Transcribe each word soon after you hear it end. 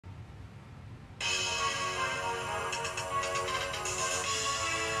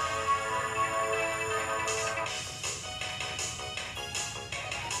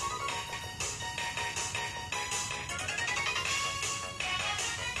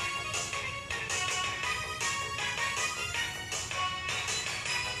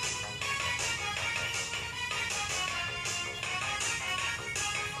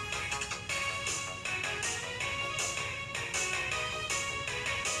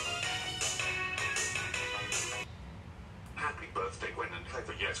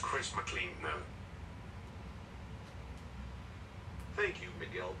ChrisMcLeanNo. Thank you,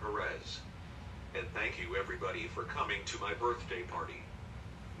 Miguel Perez. And thank you everybody for coming to my birthday party.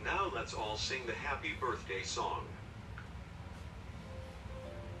 Now let's all sing the happy birthday song.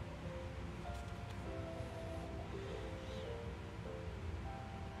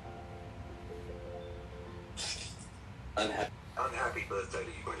 Unhappy birthday to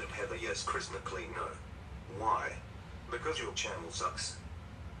you, GwenAndHeatherYes, ChrisMcLeanNo. Why? Because your channel sucks.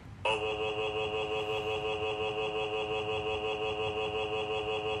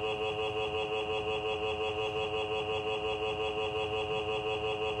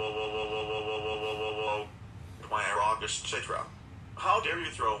 Dwarakish, Chitra. How dare you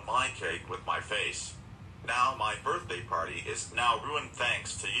throw my cake with my face? Now my birthday party is now ruined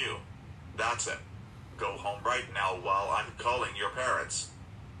thanks to you. That's it. Go home right now while I'm calling your parents.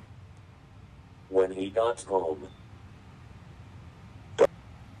 When he got home.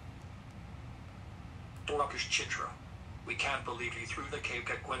 Dwarakish, Chitra. We can't believe you threw the cake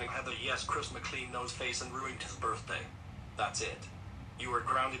at GwenAndHeatherYes, ChrisMcLeanNo's face and ruined his birthday. That's it. You are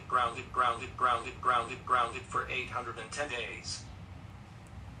grounded for 810 days.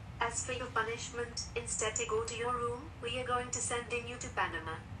 As for your punishment, instead to go to your room, we are going to sending you to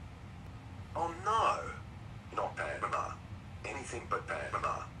Panama. Oh no! Not Panama. Anything but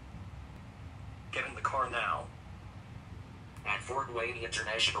Panama. Get in the car now. At Fort Wayne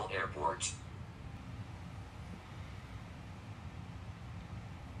International Airport.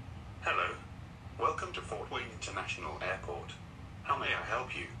 Hello. Welcome to Fort Wayne International Airport. How may I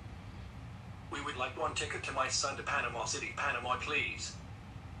help you? We would like one ticket to my son to Panama City, Panama, please.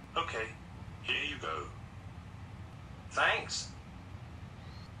 Okay, here you go. Thanks.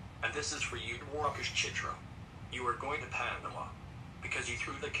 And this is for you, Dwarakish, Chitra. You are going to Panama because you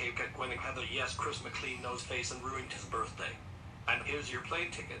threw the cake at GwenAndHeatherYes, ChrisMcLeanNo's face and ruined his birthday. And here's your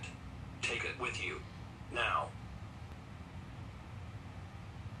plane ticket. Take it with you. Now.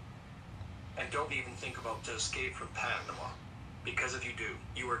 And don't even think about to escape from Panama. Because if you do,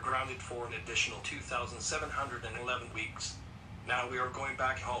 you are grounded for an additional 2,711 weeks. Now we are going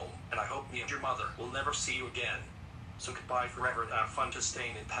back home, and I hope me and your mother will never see you again. So goodbye forever and have fun to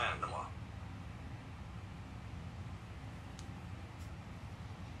staying in Panama.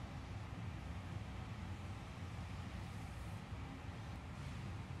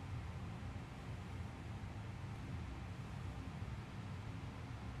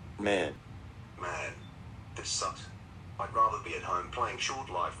 Man, this sucks. I'd rather be at home playing Short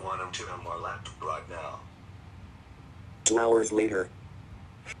Life 1 and 2 on my laptop right now. 2 hours later.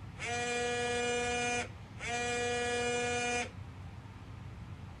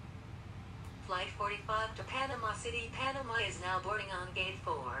 Flight 45 to Panama City, Panama is now boarding on gate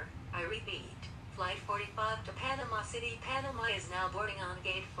 4. I repeat, Flight 45 to Panama City, Panama is now boarding on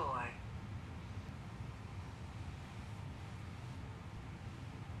gate 4.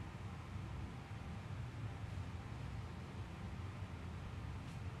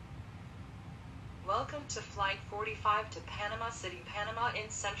 Welcome to Flight 45 to Panama City, Panama in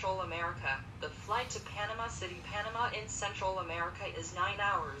Central America. The flight to Panama City, Panama in Central America is 9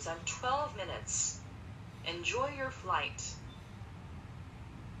 hours and 12 minutes. Enjoy your flight.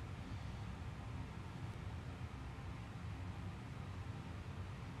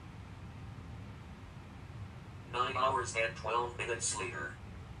 Nine hours and 12 minutes later.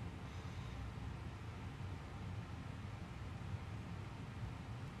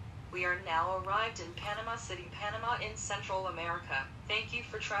 We are now arrived in Panama City, Panama in Central America. Thank you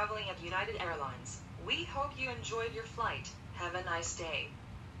for traveling at United Airlines. We hope you enjoyed your flight. Have a nice day.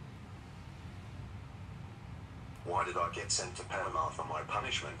 Why did I get sent to Panama for my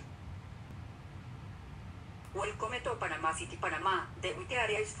punishment? Welcome to Panama City, Panama. The wait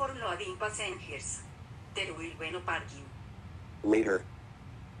area is for loading passengers. There will be no parking. Later.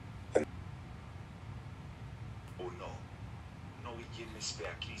 Oh no. No we can speak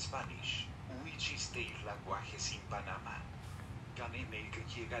Spanish. Which is the languajes in Panama. Can I make a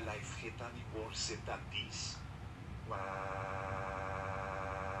llega la ifgeta ni por setandis? Wow.